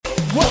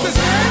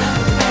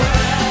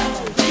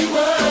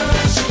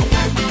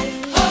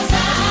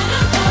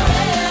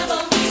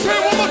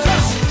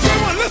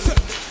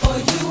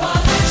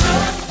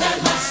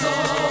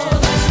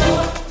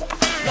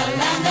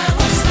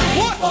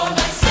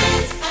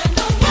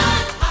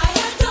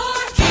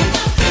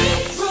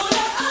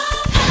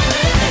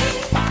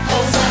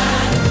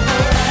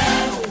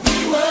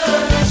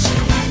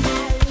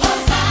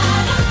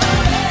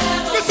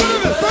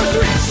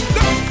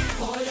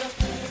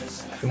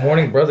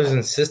morning, brothers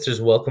and sisters.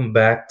 Welcome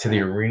back to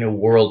the Arena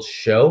World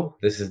Show.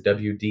 This is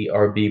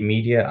WDRB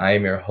Media. I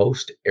am your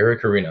host,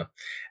 Eric Arena,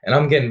 and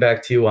I'm getting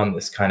back to you on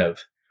this kind of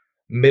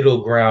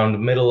middle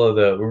ground, middle of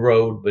the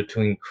road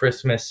between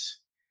Christmas,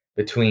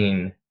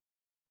 between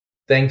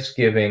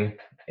Thanksgiving.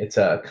 It's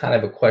a kind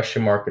of a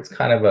question mark. It's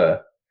kind of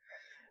a,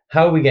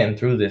 how are we getting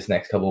through this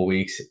next couple of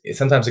weeks?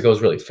 Sometimes it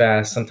goes really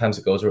fast. Sometimes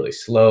it goes really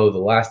slow. The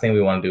last thing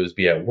we want to do is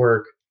be at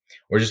work.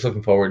 We're just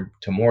looking forward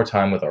to more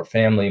time with our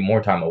family,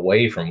 more time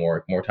away from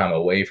work, more time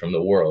away from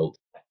the world.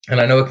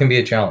 And I know it can be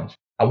a challenge.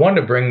 I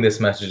wanted to bring this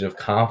message of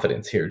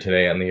confidence here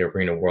today on the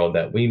Arena World,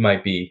 that we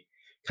might be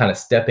kind of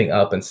stepping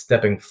up and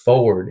stepping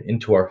forward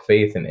into our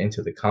faith and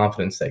into the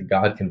confidence that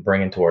God can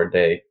bring into our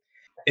day.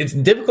 It's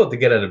difficult to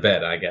get out of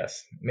bed, I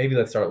guess. Maybe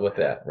let's start with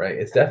that, right?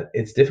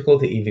 It's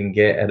difficult to even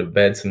get out of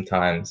bed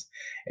sometimes.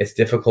 It's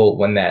difficult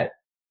when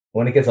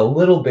it gets a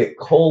little bit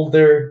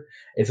colder.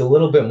 It's a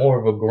little bit more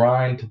of a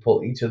grind to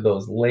pull each of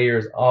those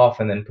layers off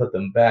and then put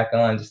them back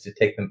on just to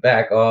take them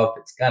back off.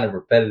 It's kind of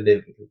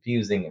repetitive and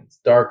confusing, and it's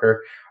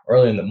darker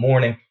early in the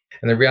morning.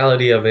 And the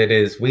reality of it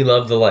is we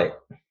love the light.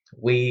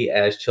 We,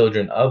 as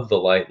children of the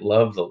light,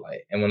 love the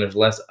light. And when there's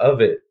less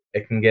of it,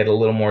 it can get a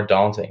little more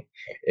daunting.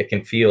 It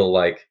can feel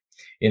like,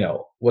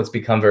 what's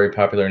become very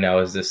popular now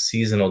is this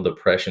seasonal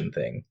depression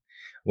thing,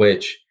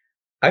 which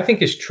I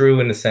think is true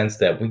in the sense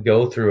that we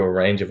go through a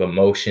range of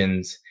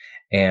emotions.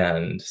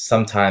 And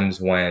sometimes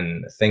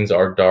when things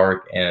are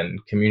dark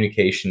and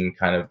communication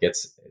kind of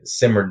gets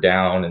simmered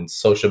down and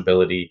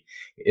sociability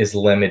is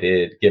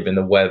limited, given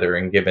the weather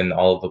and given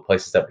all of the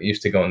places that we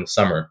used to go in the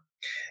summer,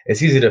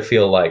 it's easy to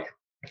feel like,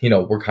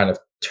 we're kind of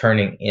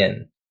turning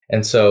in.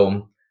 And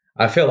so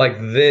I feel like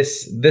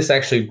this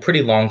actually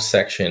pretty long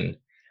section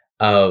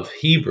of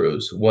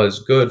Hebrews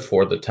was good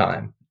for the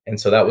time. And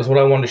so that was what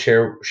I wanted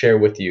to share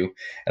with you.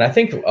 And I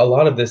think a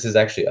lot of this is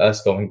actually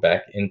us going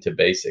back into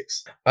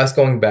basics, us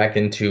going back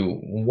into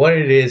what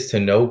it is to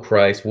know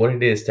Christ, what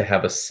it is to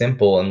have a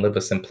simple and live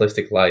a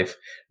simplistic life,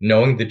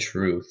 knowing the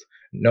truth,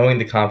 knowing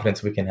the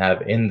confidence we can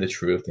have in the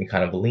truth, and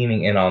kind of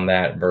leaning in on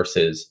that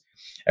versus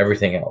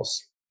everything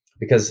else.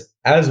 Because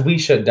as we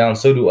shut down,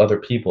 so do other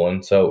people.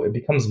 And so it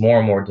becomes more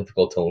and more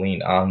difficult to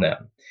lean on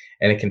them.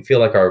 And it can feel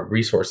like our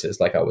resources,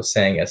 like I was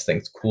saying, as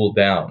things cool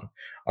down,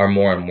 are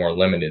more and more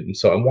limited. And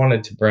so I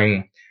wanted to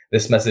bring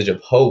this message of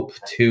hope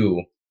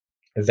to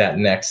these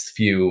next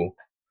few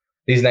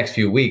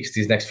weeks,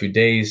 these next few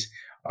days,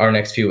 our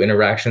next few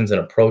interactions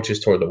and approaches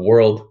toward the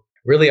world.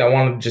 Really, I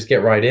wanted to just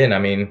get right in. I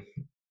mean,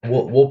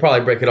 we'll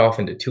probably break it off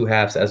into two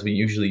halves as we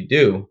usually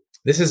do.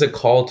 This is a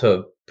call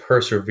to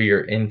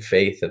persevere in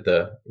faith that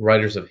the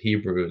writers of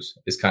Hebrews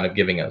is kind of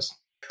giving us.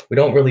 We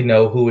don't really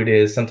know who it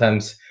is.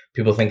 Sometimes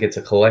people think it's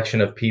a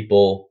collection of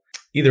people.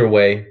 Either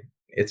way,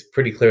 it's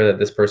pretty clear that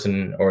this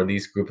person or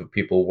these group of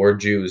people were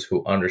Jews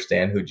who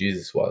understand who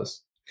Jesus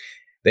was.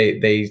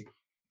 They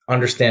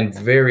understand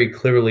very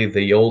clearly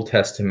the Old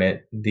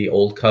Testament, the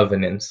Old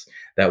Covenants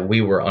that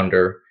we were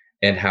under,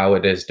 and how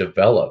it is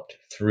developed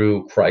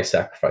through Christ's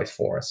sacrifice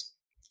for us.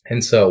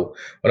 And so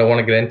what I want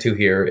to get into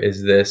here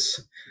is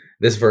this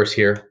verse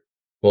here.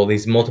 Well,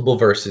 these multiple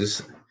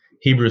verses,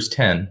 Hebrews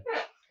 10,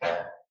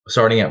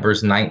 starting at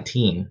verse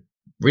 19.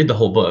 Read the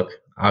whole book,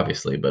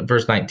 obviously, but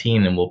verse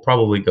 19, and we'll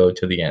probably go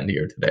to the end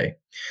here today.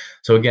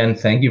 So again,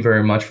 thank you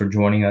very much for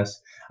joining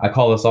us. I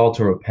call us all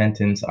to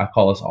repentance. I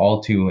call us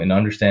all to an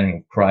understanding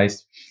of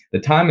Christ. The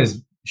time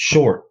is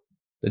short.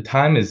 The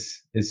time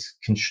is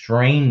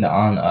constrained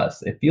on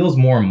us. It feels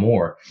more and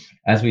more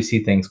as we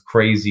see things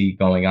crazy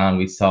going on.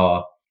 We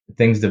saw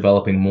things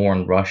developing more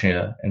in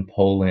Russia and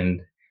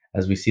Poland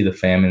as we see the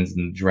famines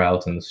and the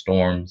droughts and the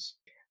storms.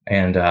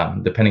 And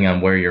depending on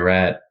where you're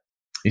at,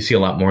 you see a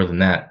lot more than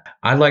that.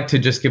 I'd like to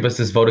just give us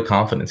this vote of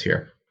confidence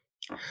here.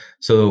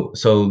 So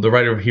the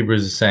writer of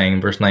Hebrews is saying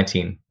in verse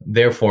 19,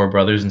 therefore,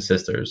 brothers and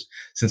sisters,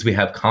 since we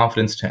have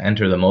confidence to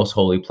enter the most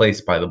holy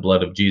place by the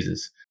blood of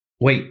Jesus.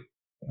 Wait,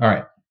 all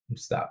right,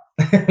 stop.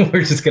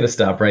 We're just going to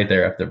stop right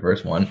there after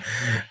verse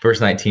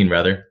 19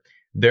 rather.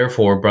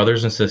 Therefore,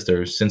 brothers and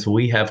sisters, since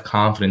we have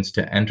confidence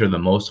to enter the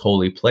most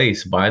holy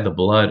place by the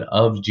blood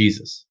of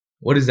Jesus.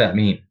 What does that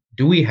mean?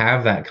 Do we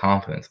have that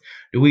confidence?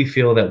 Do we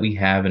feel that we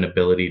have an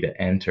ability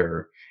to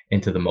enter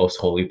into the most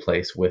holy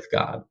place with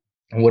God?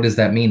 And what does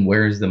that mean?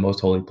 Where is the most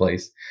holy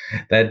place?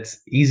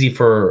 That's easy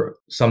for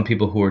some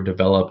people who are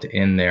developed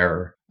in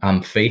their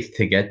faith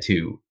to get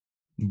to.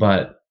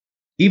 But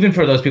even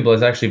for those people,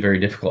 it's actually very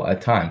difficult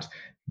at times.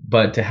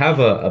 But to have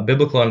a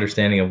biblical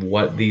understanding of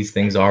what these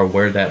things are,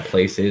 where that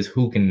place is,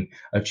 who can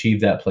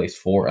achieve that place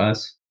for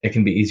us, it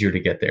can be easier to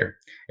get there.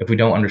 If we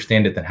don't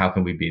understand it, then how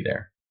can we be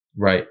there?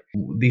 Right?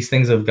 These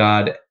things of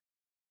God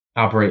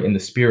operate in the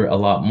spirit a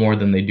lot more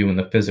than they do in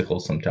the physical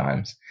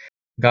sometimes.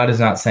 God is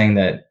not saying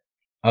that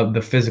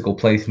the physical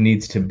place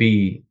needs to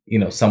be,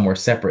 somewhere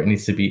separate. It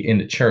needs to be in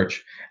the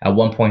church. At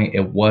one point,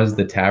 it was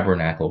the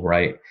tabernacle,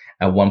 right?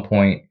 At one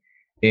point,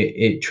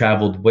 it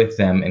traveled with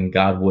them, and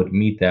God would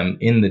meet them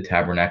in the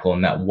tabernacle,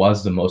 and that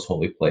was the most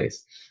holy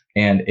place.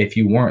 And if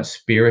you weren't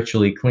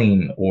spiritually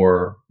clean,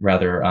 or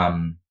rather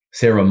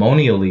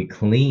ceremonially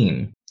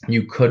clean,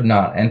 you could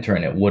not enter,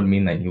 and it would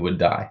mean that you would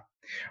die,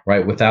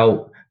 right?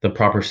 Without the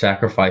proper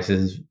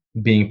sacrifices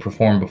being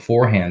performed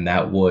beforehand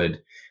that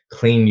would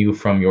clean you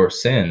from your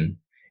sin,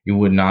 you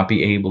would not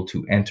be able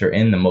to enter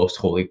in the most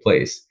holy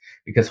place,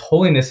 because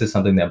holiness is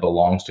something that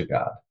belongs to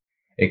God.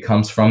 It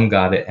comes from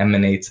God, it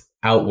emanates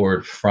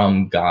outward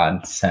from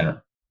God's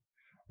center,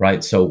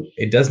 right? So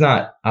it does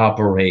not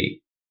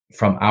operate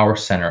from our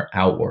center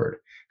outward,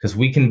 because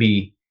we can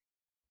be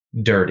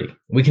dirty.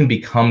 We can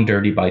become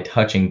dirty by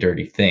touching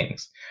dirty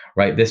things,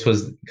 right? This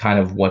was kind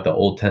of what the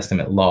Old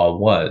Testament law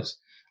was,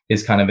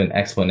 is kind of an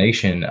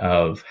explanation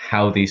of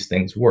how these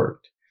things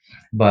worked.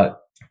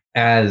 But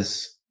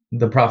as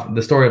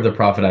the story of the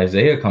prophet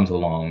Isaiah comes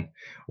along,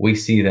 we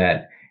see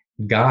that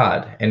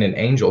God and an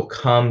angel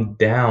come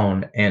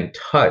down and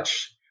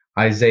touch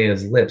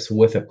Isaiah's lips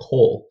with a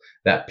coal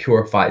that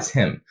purifies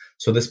him.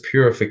 So this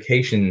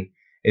purification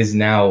is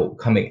now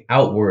coming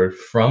outward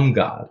from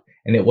God,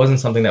 and it wasn't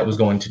something that was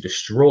going to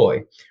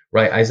destroy,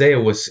 right? Isaiah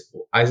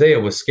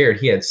was scared.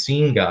 He had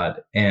seen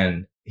God,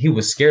 and he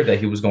was scared that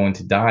he was going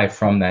to die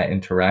from that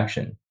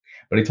interaction.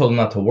 But he told him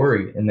not to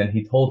worry, and then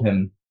he told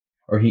him,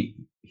 or he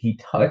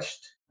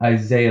touched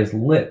Isaiah's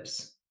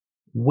lips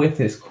with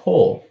his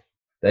coal.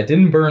 That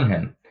didn't burn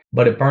him,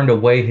 but it burned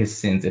away his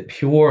sins. It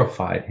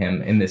purified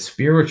him in the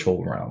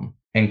spiritual realm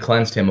and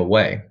cleansed him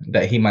away,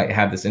 that he might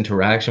have this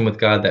interaction with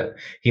God, that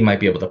he might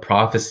be able to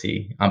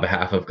prophesy on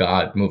behalf of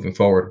God moving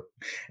forward.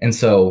 And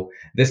so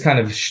this kind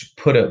of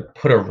put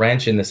a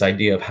wrench in this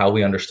idea of how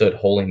we understood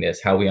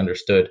holiness, how we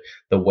understood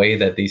the way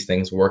that these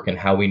things work and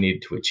how we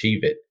needed to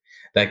achieve it,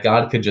 that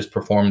God could just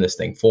perform this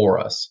thing for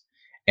us,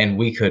 and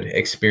we could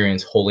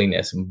experience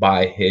holiness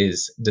by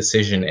his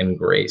decision and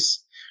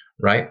grace,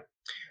 right?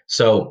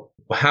 So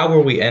how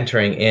are we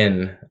entering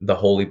in the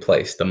holy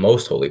place, the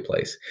most holy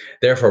place?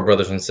 Therefore,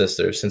 brothers and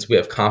sisters, since we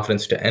have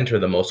confidence to enter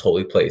the most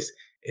holy place,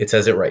 it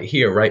says it right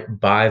here, right?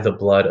 By the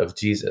blood of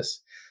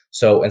Jesus.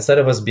 So instead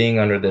of us being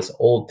under this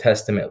Old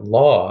Testament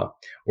law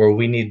where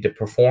we need to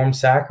perform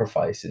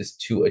sacrifices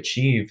to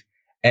achieve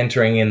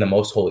entering in the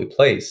most holy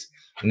place,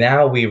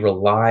 now we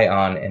rely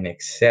on and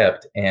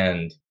accept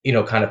and,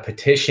 kind of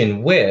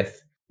petition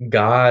with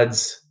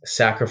God's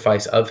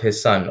sacrifice of his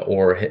son,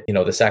 or,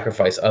 the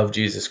sacrifice of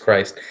Jesus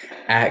Christ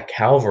at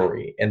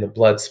Calvary, and the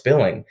blood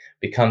spilling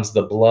becomes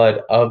the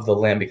blood of the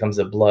Lamb, becomes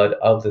the blood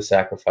of the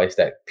sacrifice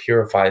that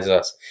purifies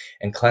us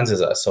and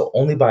cleanses us. So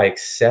only by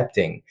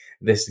accepting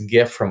this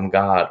gift from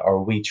God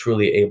are we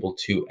truly able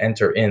to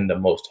enter in the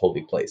most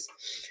holy place.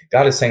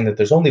 God is saying that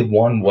there's only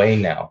one way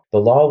now. The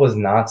law was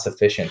not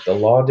sufficient. The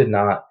law did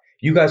not,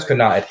 you guys could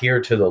not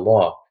adhere to the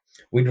law.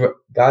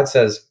 God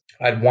says,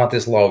 I'd want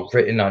this law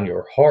written on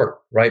your heart,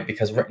 right?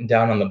 Because written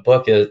down on the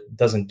book, it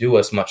doesn't do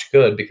us much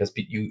good, because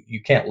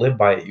you can't live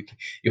by it.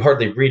 You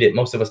hardly read it.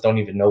 Most of us don't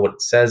even know what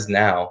it says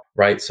now,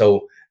 right?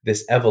 So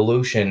this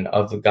evolution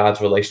of God's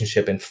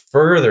relationship and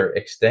further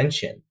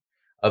extension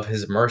of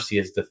his mercy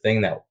is the thing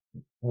that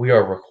we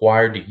are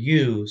required to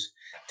use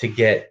to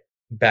get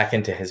back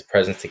into his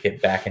presence, to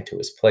get back into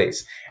his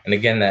place. And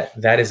again,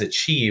 that is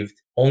achieved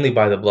only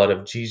by the blood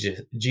of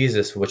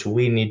Jesus, which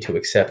we need to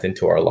accept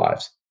into our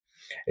lives.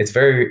 It's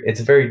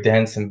very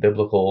dense and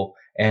biblical,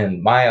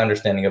 and my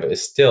understanding of it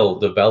is still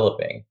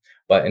developing,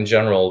 but in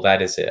general,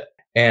 that is it.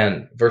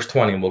 And verse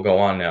 20, we'll go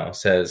on now,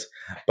 says,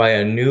 by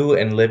a new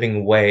and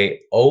living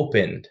way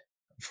opened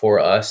for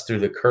us through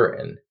the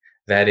curtain,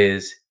 that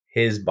is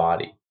his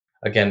body.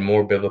 Again,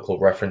 more biblical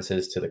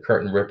references to the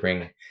curtain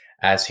ripping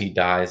as he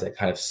dies, that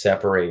kind of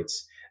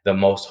separates the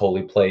most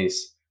holy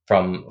place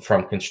from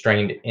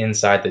constrained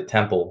inside the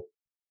temple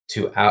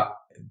to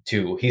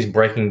he's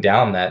breaking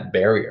down that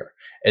barrier.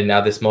 And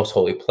now this most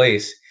holy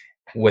place,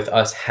 with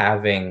us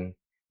having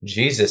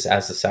Jesus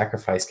as the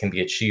sacrifice, can be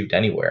achieved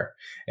anywhere.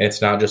 And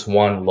it's not just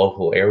one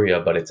local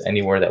area, but it's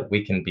anywhere that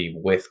we can be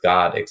with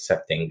God,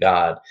 accepting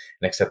God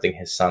and accepting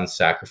his son's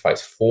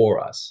sacrifice for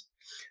us.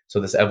 So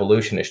this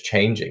evolution is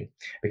changing,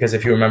 because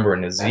if you remember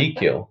in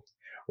Ezekiel,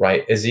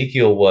 right,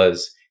 Ezekiel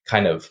was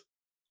kind of,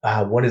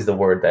 what is the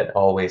word that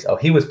always,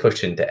 he was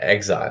pushed into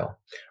exile,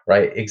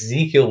 right?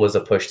 Ezekiel was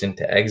pushed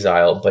into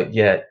exile, but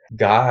yet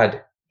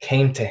God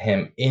came to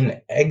him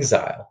in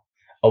exile,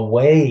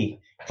 away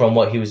from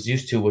what he was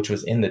used to, which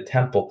was in the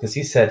temple. Because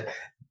he said,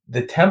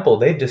 the temple,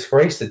 they've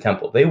disgraced the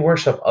temple. They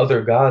worship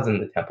other gods in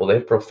the temple.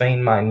 They've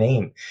profaned my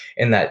name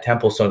in that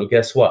temple. So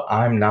guess what?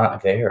 I'm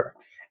not there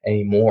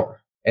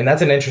anymore. And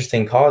that's an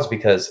interesting cause,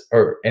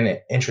 or an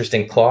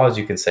interesting clause,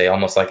 you can say,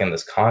 almost like in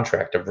this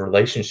contract of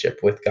relationship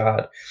with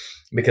God,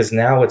 because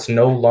now it's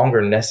no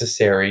longer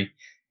necessary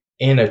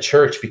in a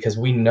church, because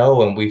we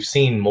know and we've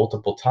seen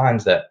multiple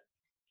times that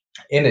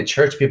in a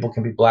church, people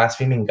can be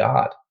blaspheming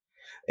God.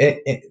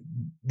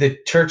 The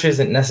church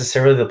isn't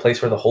necessarily the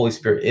place where the Holy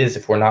Spirit is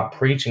if we're not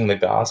preaching the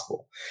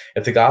gospel.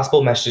 If the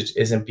gospel message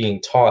isn't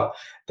being taught,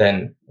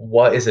 then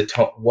what is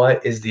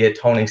the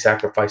atoning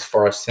sacrifice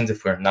for our sins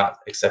if we're not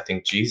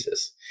accepting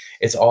Jesus?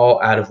 It's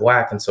all out of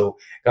whack. And so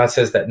God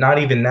says that not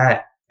even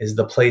that is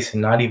the place,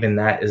 and not even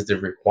that is the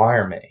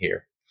requirement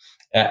here.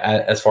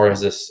 as far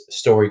as this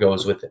story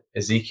goes with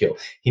Ezekiel.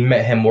 He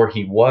met him where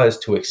he was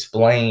to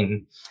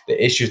explain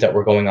the issues that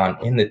were going on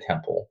in the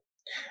temple.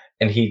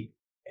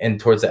 And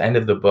towards the end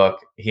of the book,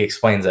 he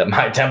explains that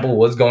my temple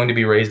was going to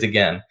be raised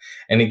again.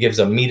 And he gives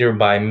a meter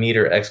by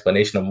meter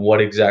explanation of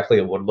what exactly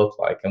it would look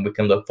like. And we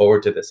can look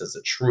forward to this as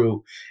a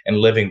true and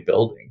living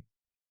building.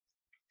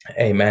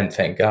 Amen.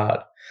 Thank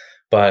God.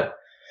 But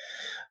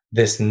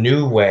this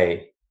new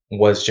way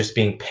was just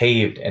being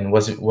paved and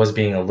was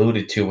being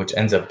alluded to, which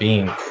ends up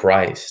being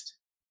Christ,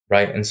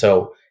 right? And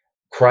so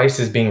Christ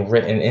is being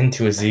written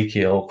into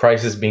Ezekiel.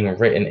 Christ is being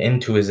written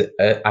into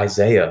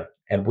Isaiah.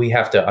 And we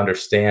have to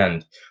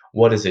understand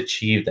what is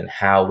achieved and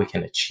how we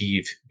can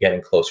achieve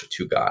getting closer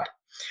to God,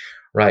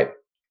 right?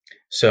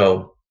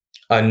 So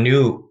by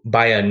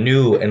a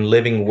new and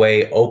living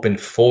way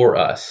opened for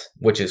us,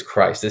 which is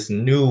Christ, this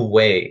new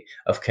way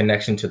of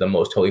connection to the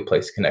most holy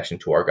place, connection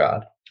to our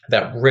God,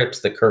 that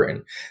rips the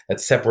curtain, that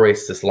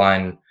separates this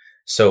line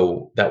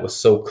that was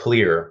so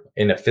clear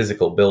in a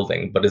physical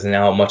building, but is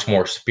now much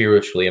more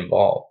spiritually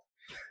involved.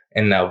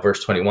 And now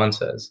verse 21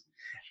 says,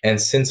 and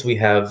since we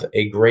have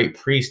a great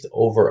priest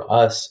over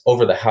us,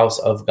 over the house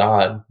of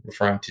God,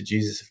 referring to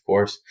Jesus, of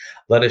course,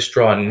 let us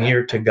draw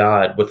near to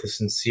God with a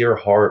sincere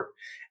heart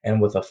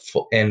and with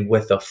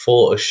a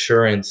full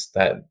assurance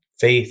that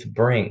faith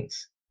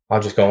brings.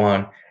 I'll just go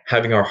on.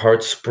 Having our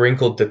hearts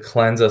sprinkled to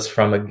cleanse us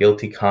from a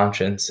guilty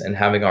conscience and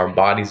having our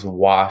bodies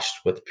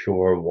washed with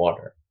pure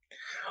water.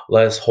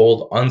 Let us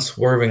hold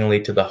unswervingly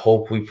to the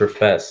hope we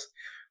profess,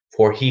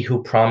 for he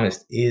who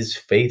promised is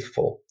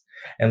faithful.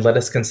 And let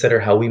us consider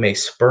how we may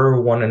spur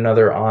one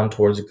another on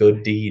towards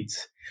good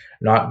deeds,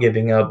 not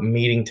giving up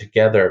meeting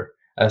together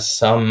as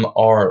some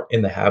are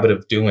in the habit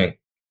of doing,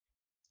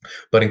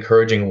 but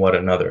encouraging one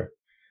another,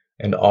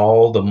 and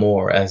all the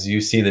more as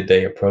you see the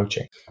day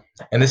approaching.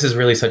 And this is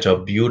really such a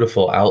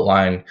beautiful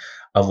outline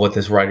of what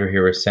this writer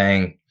here is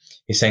saying.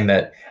 He's saying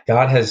that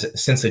God has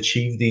since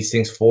achieved these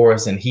things for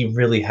us, and he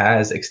really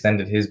has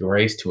extended his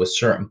grace to a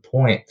certain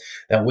point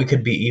that we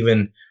could be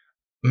even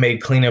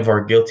made clean of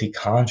our guilty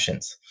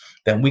conscience,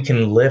 that we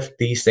can lift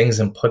these things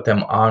and put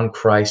them on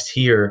Christ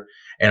here,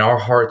 and our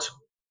hearts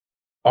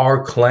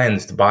are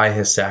cleansed by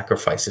his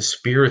sacrifice, his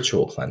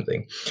spiritual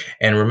cleansing.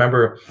 And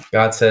remember,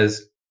 God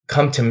says,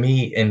 come to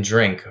me and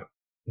drink.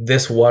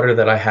 This water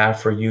that I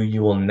have for you,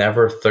 you will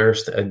never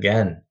thirst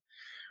again,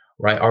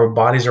 right? Our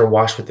bodies are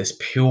washed with this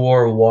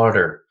pure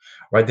water,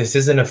 right? This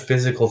isn't a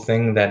physical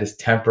thing that is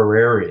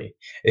temporary.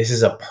 This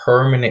is a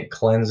permanent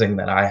cleansing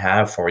that I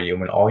have for you.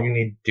 And all you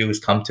need to do is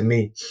come to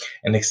me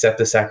and accept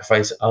the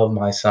sacrifice of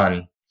my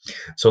son.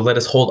 So let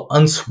us hold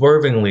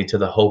unswervingly to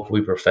the hope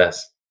we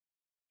profess,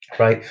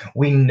 right?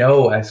 We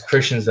know as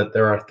Christians that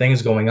there are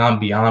things going on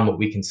beyond what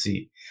we can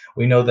see.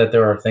 We know that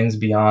there are things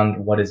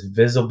beyond what is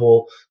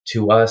visible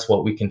to us,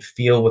 what we can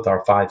feel with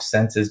our five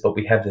senses, but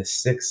we have this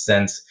sixth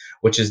sense,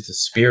 which is the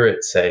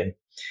spirit, say,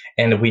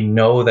 and we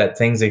know that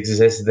things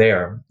exist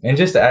there. And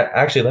just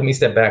actually, let me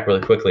step back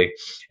really quickly.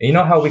 You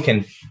know how we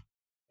can,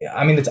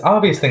 I mean, it's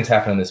obvious things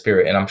happen in the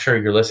spirit, and I'm sure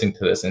you're listening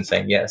to this and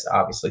saying, yes,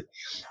 obviously.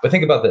 But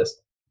think about this.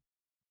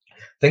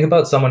 Think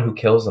about someone who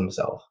kills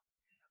themselves,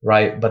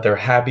 right? But they're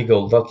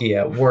happy-go-lucky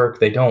at work.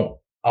 They don't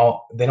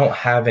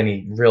have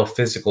any real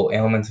physical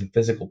ailments and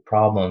physical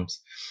problems.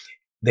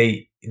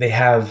 They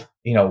have,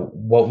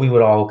 what we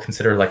would all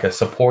consider like a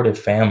supportive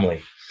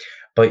family,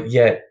 but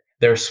yet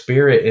their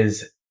spirit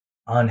is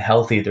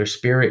unhealthy. Their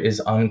spirit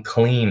is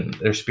unclean.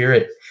 Their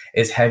spirit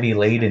is heavy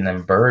laden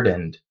and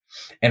burdened.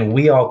 And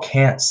we all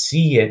can't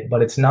see it,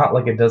 but it's not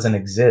like it doesn't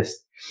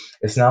exist.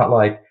 It's not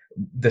like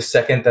the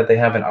second that they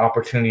have an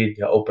opportunity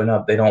to open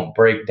up, they don't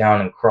break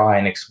down and cry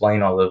and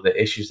explain all of the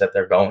issues that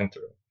they're going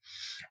through,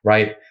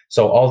 right?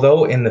 So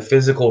although in the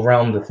physical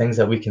realm, the things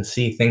that we can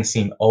see, things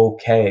seem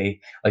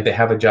okay, like they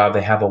have a job,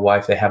 they have a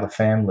wife, they have a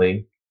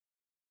family,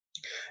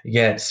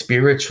 yet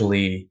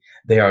spiritually,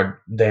 they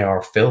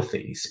are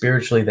filthy.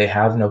 Spiritually, they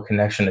have no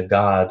connection to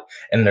God,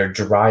 and they're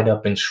dried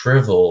up and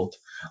shriveled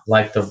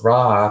like the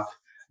rock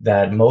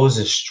that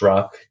Moses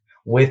struck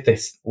with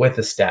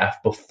the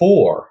staff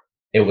before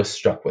it was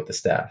struck with the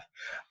staff.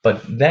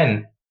 But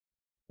then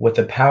with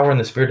the power and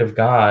the spirit of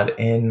God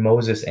in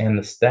Moses and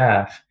the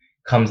staff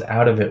comes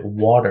out of it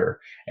water,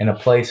 in a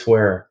place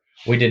where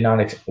we did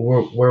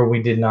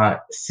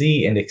not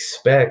see and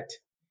expect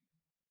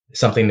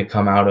something to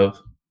come out of.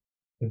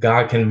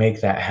 God can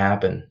make that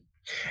happen.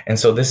 And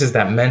so this is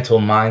that mental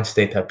mind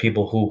state that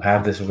people who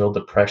have this real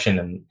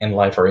depression in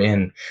life are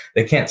in.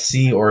 They can't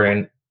see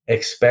or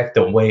expect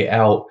a way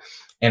out,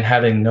 and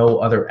having no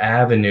other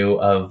avenue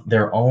of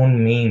their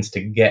own means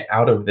to get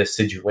out of this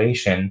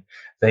situation,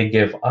 they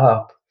give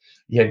up.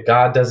 Yet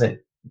God doesn't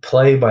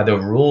play by the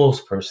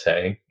rules per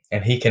se,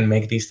 and he can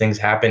make these things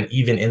happen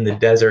even in the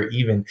desert,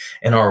 even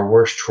in our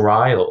worst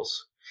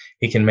trials.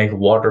 He can make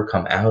water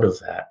come out of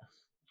that.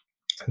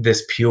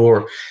 This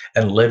pure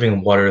and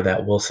living water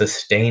that will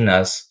sustain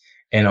us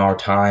in our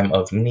time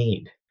of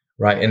need,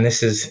 Right. And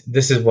this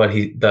is what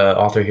the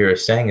author here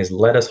is saying is,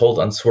 let us hold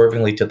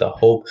unswervingly to the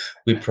hope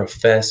we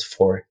profess,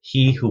 for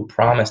he who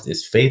promised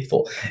is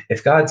faithful.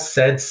 If God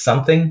said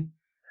something,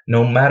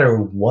 no matter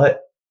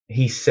what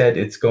he said,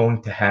 it's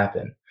going to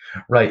happen.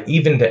 Right.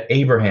 Even to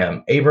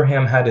Abraham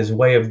had his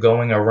way of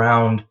going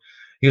around.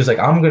 He was like,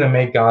 I'm going to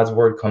make God's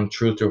word come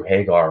true through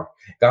Hagar.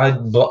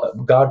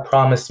 God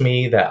promised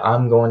me that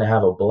I'm going to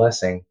have a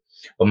blessing,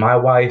 but my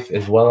wife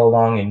is well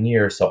along in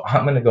years, so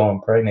I'm going to go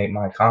impregnate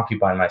my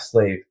concubine, my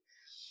slave.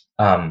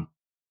 Um,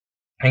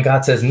 and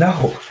God says,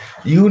 no,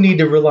 you need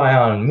to rely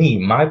on me.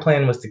 My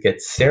plan was to get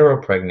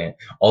Sarah pregnant.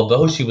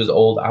 Although she was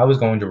old, I was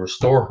going to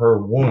restore her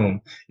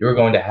womb. You were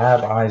going to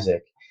have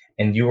Isaac,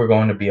 and you were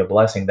going to be a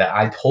blessing that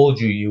I told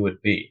you you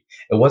would be.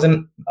 It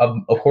wasn't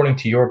according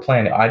to your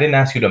plan. I didn't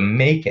ask you to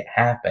make it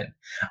happen.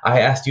 I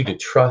asked you to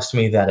trust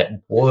me that it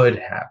would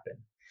happen.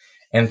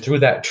 And through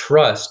that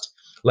trust,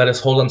 let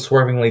us hold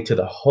unswervingly to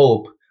the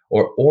hope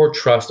or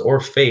trust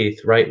or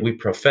faith, right? We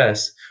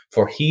profess,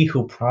 for he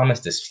who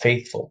promised is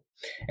faithful.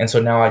 And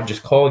so now I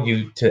just call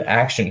you to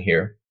action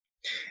here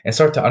and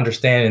start to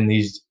understand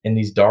in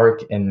these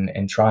dark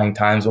and trying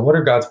times, well, what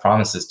are God's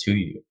promises to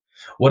you?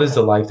 What is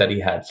the life that he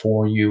had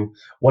for you?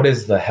 What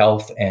is the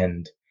health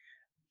and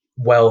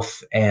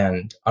wealth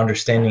and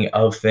understanding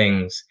of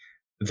things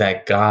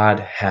that God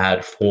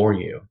had for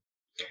you?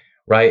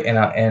 Right.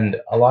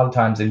 And a lot of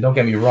times, and don't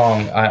get me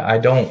wrong, I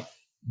don't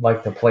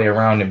like to play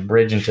around and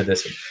bridge into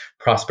this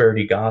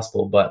prosperity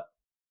gospel, but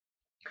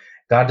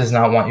God does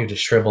not want you to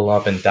shrivel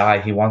up and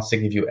die. He wants to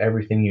give you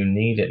everything you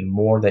need and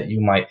more, that you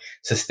might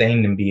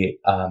sustain and be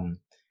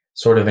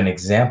sort of an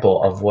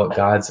example of what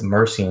God's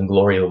mercy and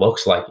glory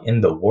looks like in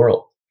the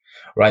world.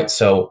 Right.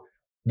 So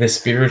this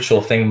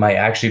spiritual thing might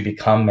actually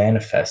become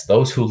manifest.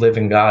 Those who live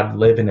in God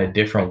live in a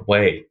different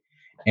way.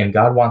 And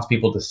God wants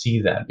people to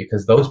see that,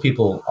 because those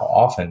people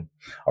often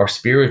are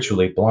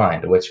spiritually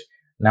blind, which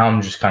now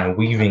I'm just kind of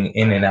weaving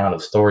in and out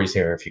of stories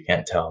here, if you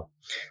can't tell.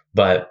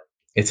 But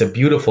it's a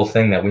beautiful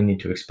thing that we need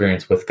to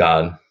experience with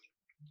God.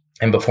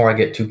 And before I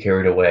get too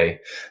carried away,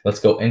 let's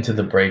go into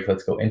the break.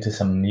 Let's go into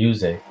some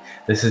music.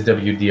 This is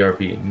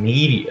WDRB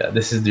Media.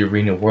 This is the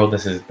Arena World.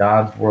 This is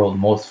God's world,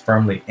 most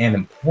firmly and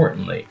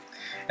importantly.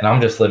 And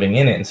I'm just living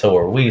in it, and so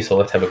are we. So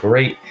let's have a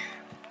great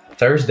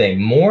Thursday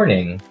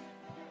morning.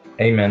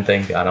 Amen.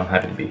 Thank God. I'm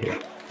happy to be here.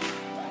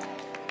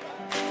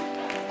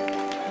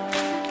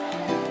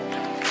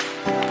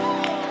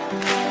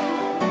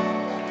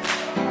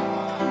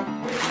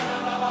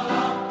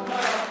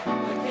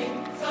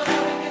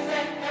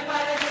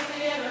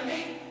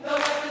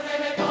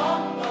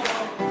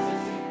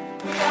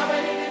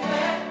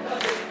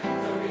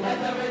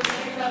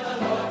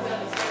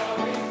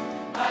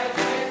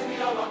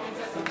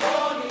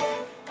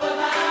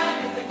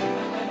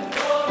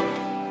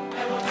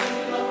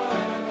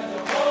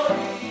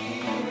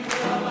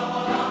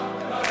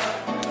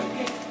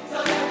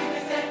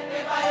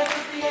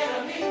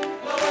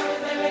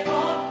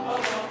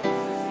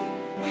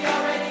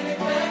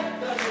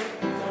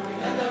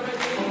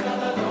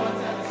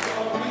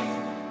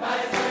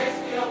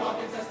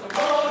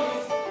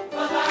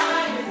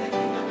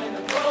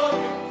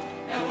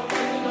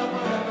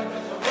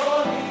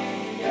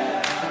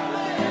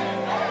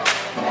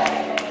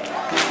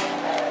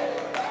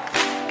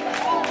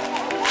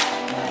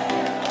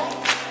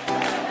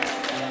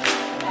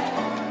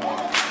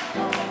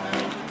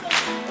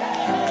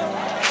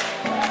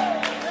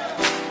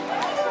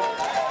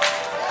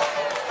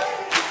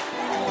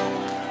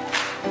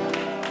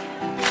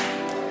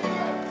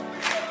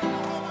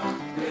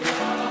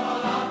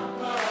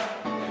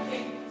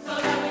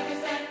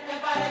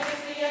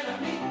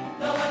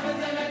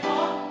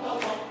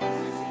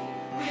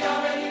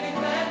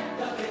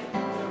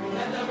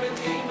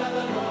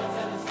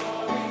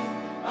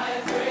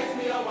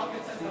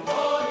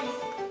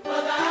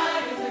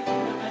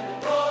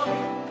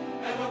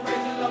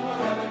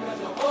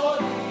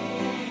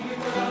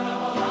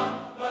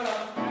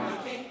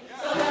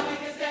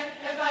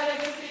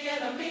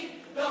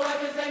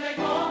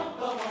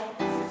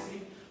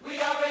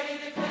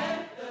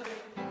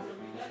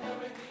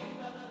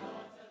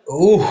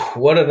 Ooh,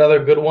 what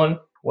another good one.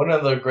 What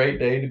another great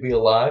day to be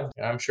alive.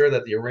 And I'm sure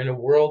that the arena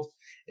world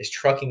is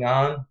trucking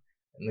on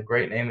in the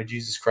great name of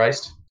Jesus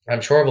Christ.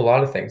 I'm sure of a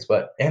lot of things,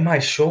 but am I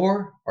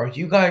sure? Are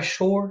you guys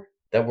sure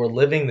that we're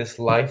living this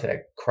life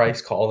that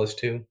Christ called us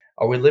to?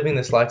 Are we living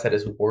this life that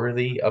is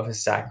worthy of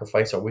his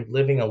sacrifice? Are we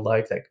living a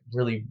life that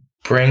really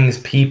brings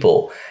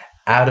people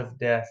out of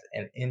death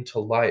and into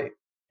light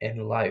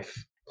in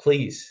life?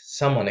 Please,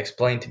 someone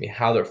explain to me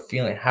how they're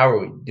feeling. How are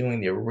we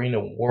doing the Arena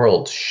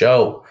World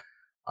show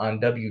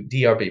on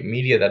WDRB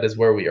Media? That is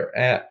where we are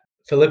at.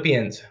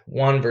 Philippians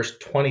 1 verse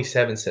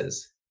 27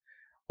 says,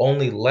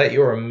 only let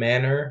your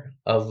manner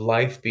of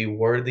life be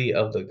worthy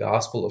of the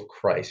gospel of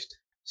Christ,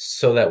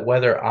 so that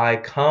whether I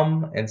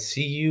come and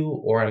see you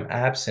or am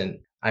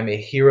absent, I may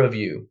hear of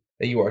you,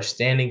 that you are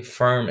standing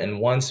firm in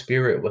one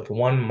spirit with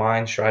one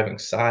mind, striving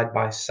side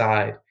by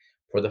side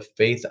for the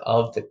faith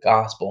of the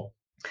gospel.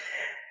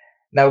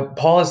 Now,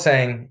 Paul is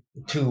saying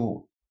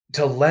to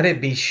to let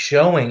it be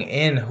showing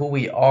in who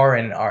we are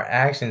in our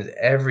actions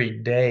every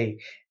day,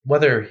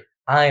 whether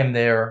I am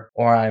there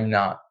or I'm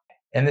not.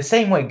 In the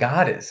same way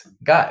God is.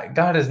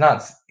 God is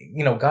not,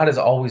 God is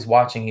always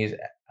watching. He's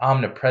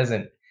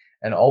omnipresent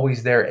and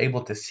always there,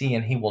 able to see,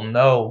 and he will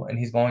know, and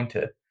he's going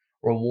to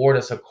reward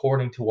us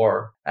according to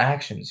our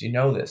actions. You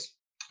know this.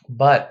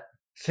 But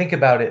think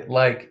about it,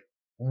 like,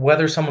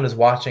 whether someone is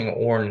watching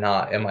or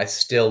not, am I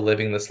still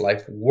living this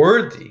life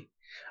worthy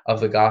of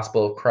the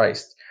gospel of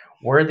Christ?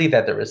 Worthy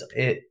that there is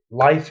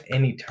life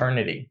in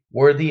eternity,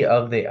 worthy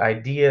of the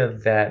idea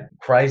that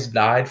Christ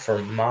died for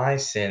my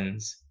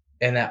sins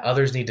and that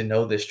others need to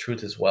know this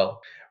truth as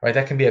well, right?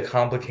 That can be a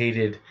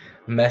complicated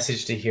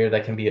message to hear.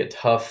 That can be a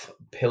tough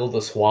pill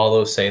to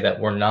swallow, say that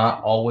we're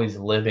not always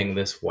living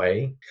this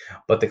way,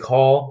 but the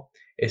call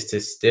is to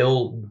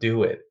still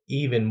do it,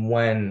 even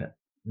when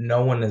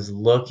no one is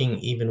looking,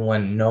 even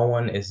when no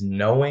one is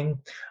knowing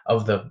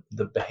of the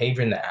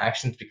behavior and the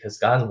actions, because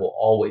God will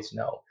always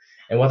know.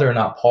 And whether or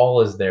not Paul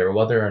is there,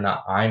 whether or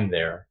not I'm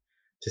there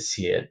to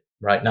see it,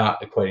 right?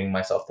 Not equating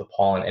myself to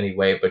Paul in any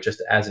way, but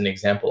just as an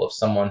example of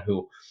someone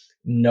who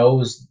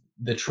knows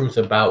the truth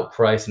about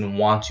Christ and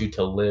wants you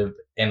to live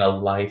in a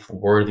life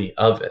worthy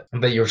of it,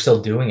 that you're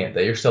still doing it,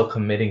 that you're still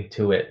committing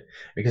to it,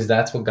 because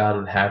that's what God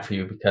would have for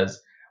you.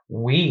 Because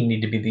we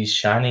need to be these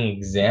shining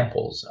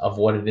examples of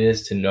what it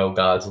is to know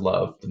God's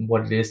love,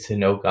 what it is to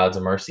know God's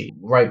mercy,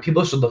 right?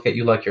 People should look at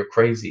you like you're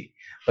crazy,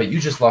 but you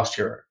just lost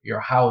your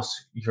house,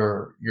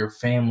 your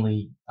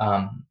family,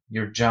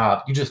 your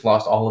job. You just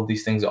lost all of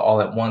these things all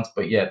at once,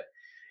 but yet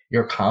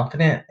you're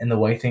confident in the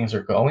way things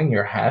are going.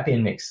 You're happy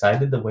and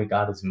excited the way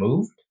God has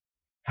moved.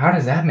 How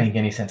does that make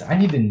any sense? I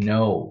need to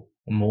know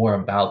more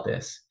about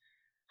this.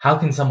 How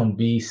can someone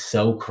be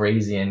so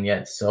crazy and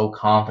yet so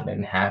confident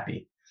and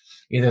happy?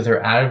 Either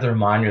they're out of their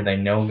mind or they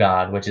know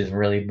God, which is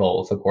really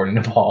both, according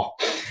to Paul.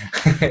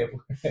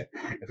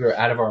 If we're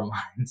out of our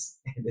minds,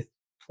 it is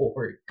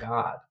for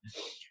God,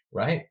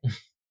 right?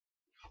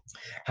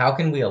 How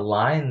can we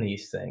align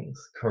these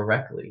things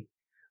correctly,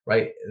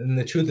 right? And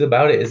the truth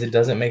about it is it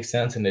doesn't make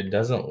sense and it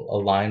doesn't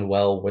align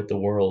well with the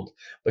world.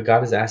 But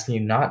God is asking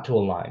you not to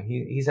align.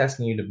 He's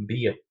asking you to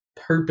be a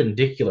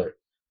perpendicular,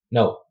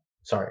 no,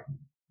 sorry,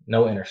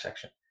 no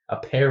intersection, a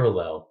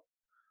parallel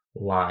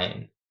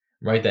line,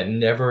 right? That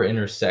never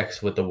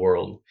intersects with the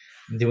world.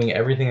 Doing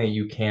everything that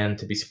you can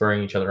to be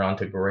spurring each other on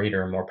to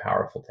greater and more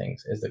powerful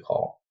things is the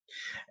call.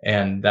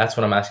 And that's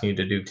what I'm asking you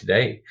to do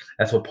today.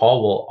 That's what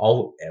Paul will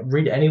all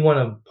read any one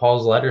of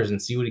Paul's letters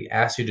and see what he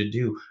asks you to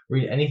do.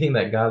 Read anything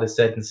that God has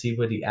said and see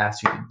what he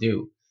asks you to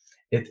do.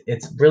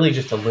 It's really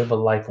just to live a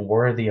life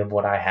worthy of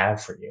what I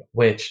have for you,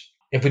 which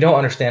if we don't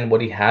understand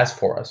what he has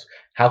for us,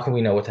 how can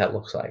we know what that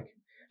looks like?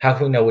 How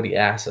can we know what he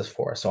asks us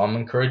for? So I'm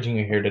encouraging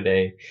you here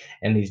today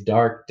in these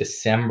dark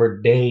December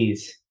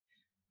days.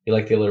 You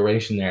like the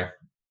alliteration there,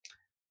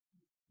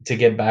 to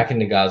get back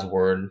into God's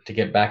word, to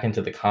get back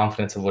into the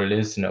confidence of what it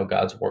is to know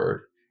God's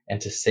word,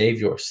 and to save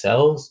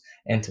yourselves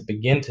and to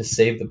begin to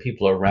save the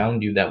people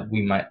around you, that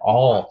we might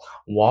all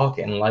walk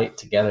in light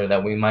together,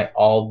 that we might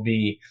all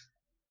be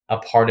a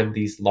part of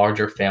these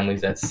larger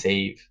families that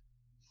save.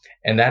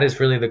 And that is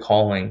really the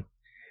calling.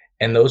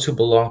 And those who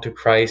belong to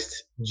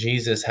Christ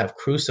Jesus have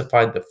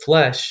crucified the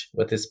flesh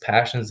with its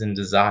passions and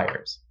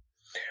desires,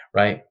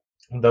 right?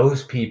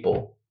 Those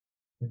people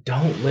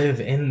don't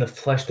live in the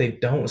flesh. They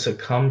don't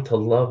succumb to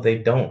love. They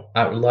don't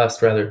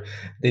lust, rather.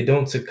 They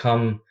don't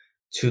succumb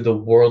to the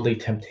worldly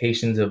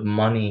temptations of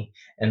money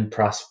and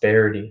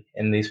prosperity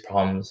and these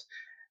problems.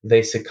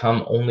 They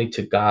succumb only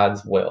to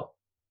God's will.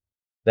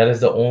 That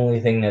is the only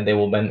thing that they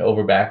will bend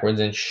over backwards.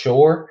 And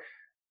sure,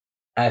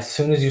 as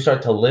soon as you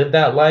start to live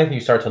that life,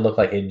 you start to look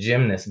like a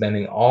gymnast,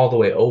 bending all the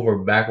way over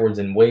backwards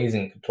in ways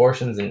and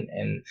contortions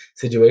and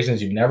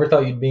situations you never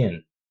thought you'd be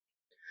in.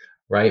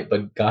 Right?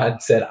 But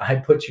God said, I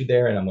put you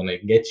there and I'm going to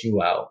get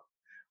you out,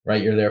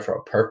 right? You're there for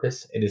a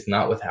purpose. It is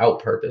not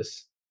without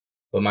purpose,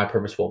 but my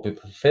purpose will be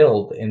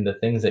fulfilled in the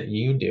things that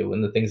you do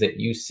and the things that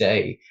you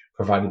say,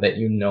 provided that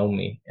you know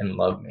me and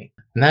love me.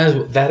 And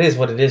that is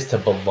what it is to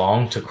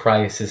belong to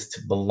Christ, is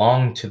to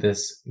belong to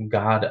this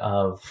God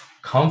of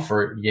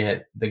comfort,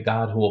 yet the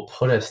God who will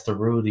put us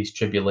through these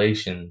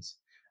tribulations,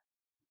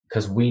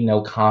 because we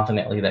know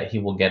confidently that he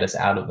will get us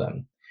out of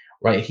them.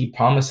 Right? He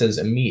promises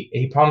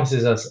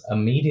us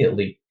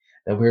immediately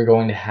that we're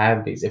going to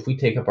have these. If we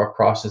take up our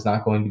cross, it's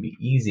not going to be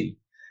easy,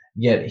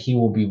 yet he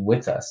will be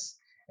with us.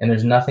 And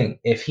there's nothing,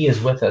 if he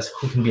is with us,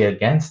 who can be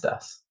against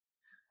us?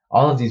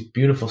 All of these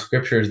beautiful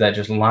scriptures that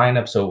just line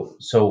up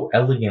so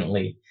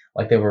elegantly,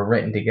 like they were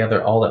written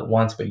together all at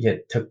once, but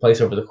yet took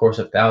place over the course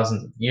of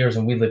thousands of years,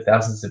 and we live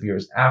thousands of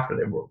years after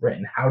they were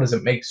written. How does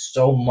it make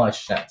so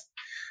much sense?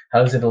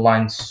 How does it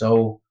align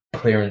so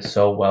clear and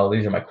so well?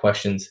 These are my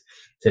questions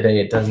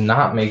today. It does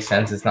not make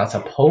sense. It's not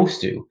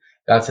supposed to.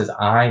 God says,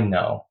 I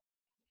know.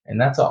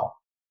 And that's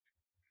all.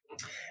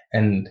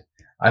 And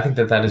I think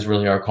that is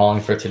really our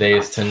calling for today,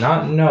 is to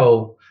not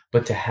know,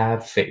 but to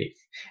have faith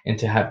and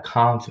to have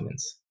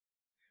confidence,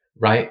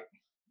 right?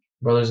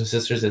 Brothers and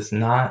sisters, it's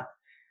not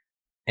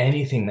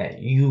anything that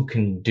you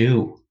can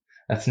do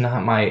That's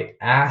not my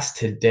ask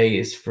today,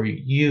 is for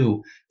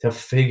you to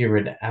figure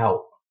it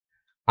out.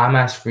 I'm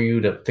asking for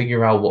you to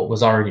figure out what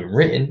was already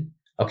written.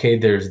 Okay,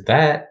 there's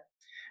that.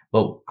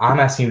 But I'm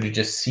asking you to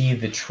just see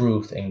the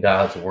truth in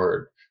God's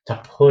word, to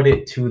put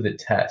it to the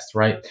test,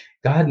 right?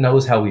 God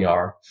knows how we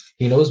are.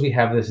 He knows we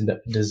have this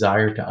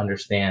desire to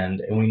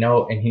understand, and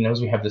He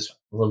knows we have this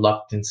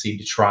reluctancy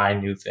to try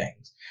new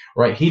things,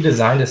 right? He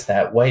designed us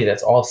that way.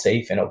 That's all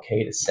safe and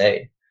okay to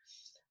say.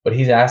 But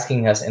He's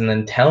asking us and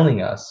then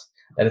telling us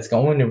that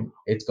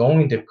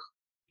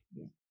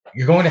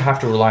you're going to have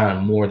to rely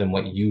on more than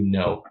what you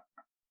know.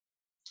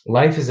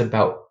 Life is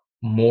about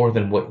more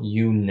than what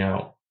you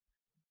know,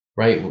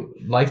 right?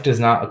 Life does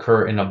not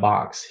occur in a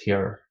box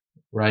here,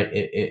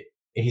 right?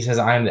 He says,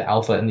 I am the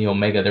Alpha and the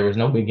Omega. There was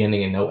no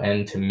beginning and no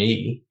end to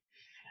me,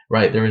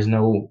 right? There is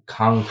no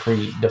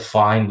concrete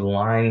defined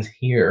lines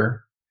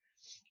here,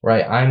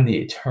 right? I'm the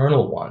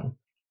eternal one.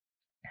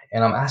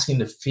 And I'm asking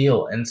to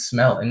feel and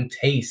smell and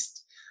taste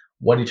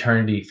what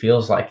eternity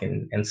feels like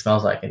and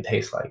smells like and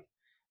tastes like.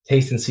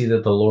 Taste and see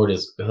that the Lord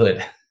is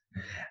good.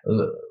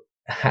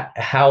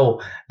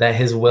 How that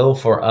His will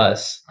for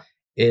us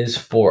is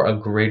for a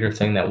greater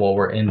thing than what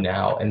we're in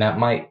now. And that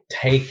might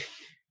take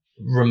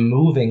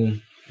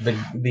removing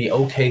the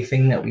okay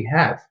thing that we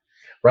have,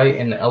 right?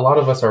 And a lot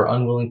of us are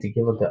unwilling to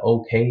give up the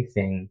okay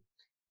thing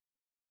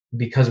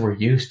because we're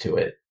used to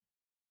it.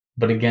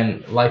 But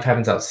again, life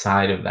happens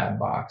outside of that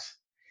box.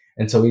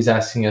 And so He's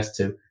asking us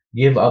to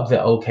give up the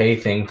okay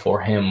thing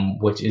for Him,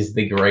 which is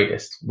the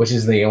greatest, which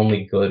is the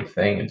only good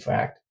thing, in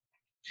fact.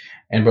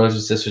 And brothers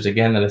and sisters,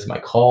 again, that is my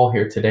call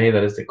here today.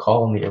 That is the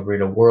call in the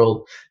Arena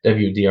World,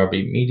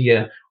 WDRB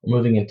Media. We're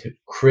moving into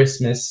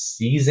Christmas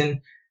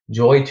season.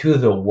 Joy to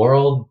the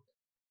world.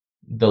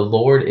 The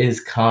Lord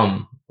is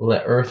come.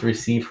 Let earth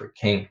receive her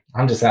King.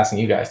 I'm just asking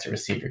you guys to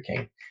receive your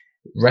King.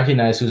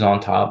 Recognize who's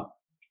on top.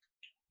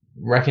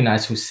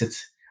 Recognize who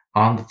sits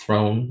on the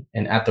throne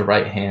and at the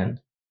right hand.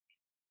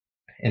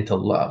 And to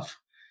love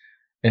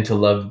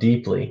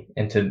deeply,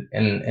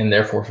 and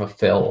therefore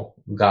fulfill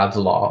God's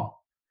law,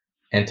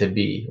 and to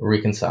be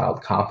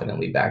reconciled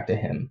confidently back to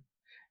Him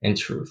in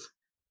truth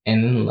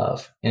and in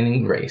love and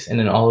in grace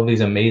and in all of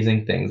these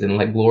amazing things. And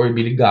let glory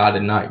be to God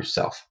and not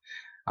yourself.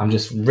 I'm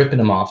just ripping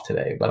them off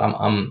today, but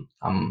I'm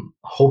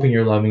hoping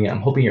you're loving it.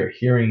 I'm hoping you're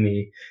hearing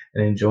me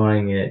and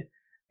enjoying it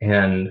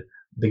and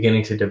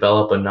beginning to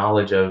develop a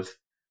knowledge of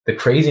the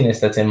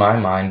craziness that's in my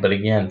mind, but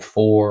again,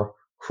 for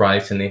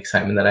Christ and the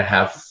excitement that I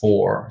have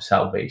for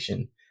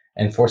salvation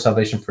and for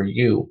salvation for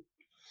you.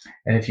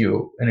 And if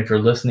you're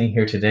listening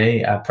here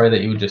today, I pray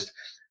that you would just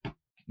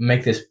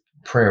make this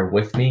prayer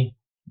with me,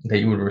 that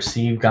you would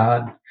receive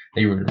God,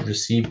 that you would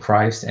receive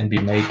Christ and be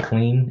made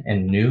clean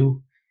and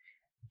new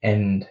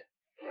and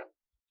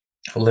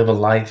live a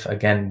life,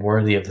 again,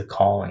 worthy of the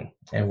calling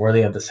and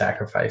worthy of the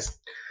sacrifice.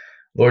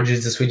 Lord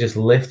Jesus, we just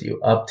lift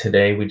you up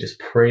today. We just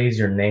praise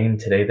your name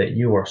today, that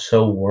you are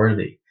so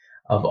worthy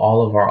of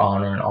all of our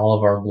honor and all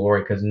of our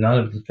glory, because none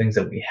of the things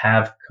that we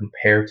have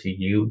compare to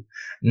you.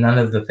 None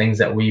of the things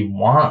that we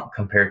want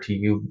compare to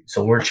you.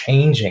 So we're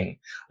changing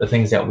the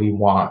things that we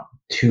want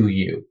to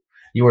you.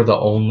 You are the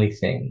only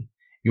thing.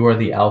 You are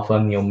the Alpha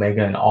and the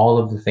Omega, and all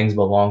of the things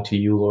belong to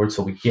you, Lord.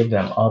 So we give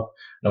them up,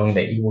 knowing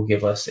that you will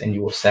give us and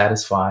you will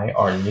satisfy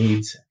our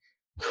needs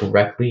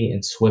correctly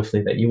and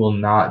swiftly, that you will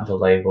not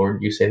delay,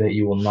 Lord. You say that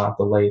you will not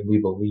delay. We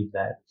believe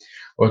that,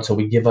 Lord. So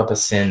we give up a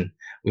sin.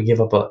 We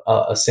give up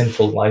a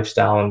sinful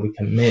lifestyle, and we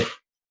commit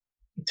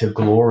to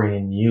glory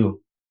in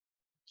you.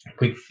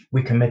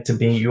 We commit to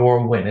being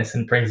your witness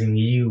and praising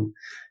you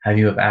how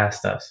you have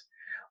asked us.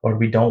 Lord,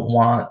 we don't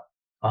want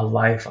a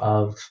life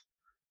of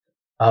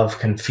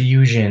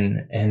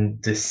confusion and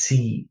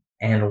deceit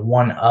and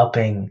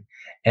one-upping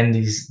and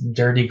these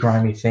dirty,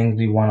 grimy things.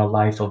 We want a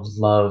life of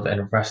love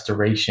and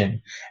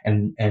restoration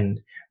and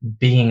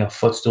being a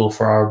footstool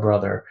for our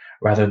brother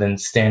rather than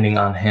standing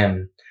on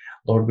him.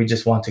 Lord, we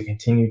just want to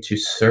continue to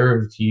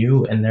serve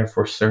you and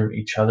therefore serve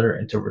each other,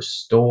 and to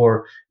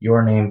restore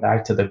your name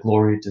back to the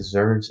glory it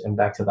deserves and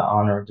back to the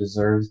honor it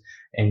deserves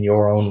in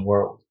your own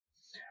world.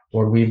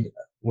 Lord,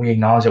 we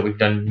acknowledge that we've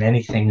done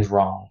many things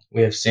wrong.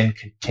 We have sinned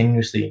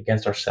continuously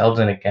against ourselves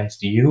and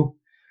against you,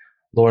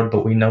 Lord,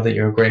 but we know that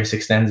your grace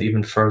extends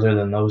even further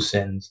than those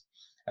sins.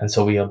 And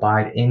so we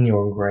abide in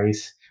your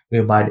grace. We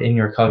abide in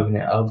your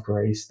covenant of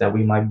grace, that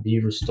we might be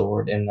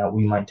restored and that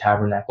we might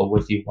tabernacle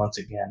with you once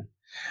again.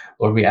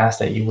 Lord, we ask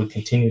that you would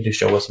continue to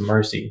show us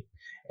mercy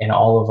in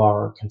all of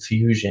our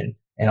confusion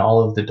and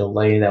all of the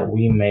delay that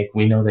we make.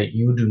 We know that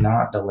you do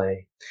not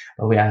delay,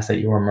 but we ask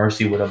that your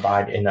mercy would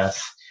abide in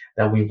us,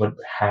 that we would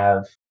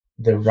have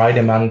the right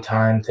amount of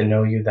time to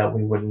know you, that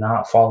we would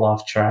not fall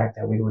off track,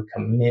 that we would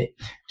commit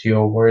to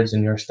your words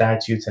and your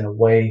statutes in a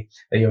way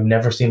that you have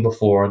never seen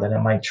before, that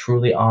it might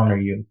truly honor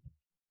you.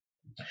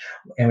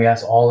 And we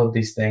ask all of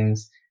these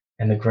things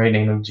in the great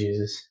name of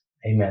Jesus.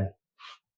 Amen.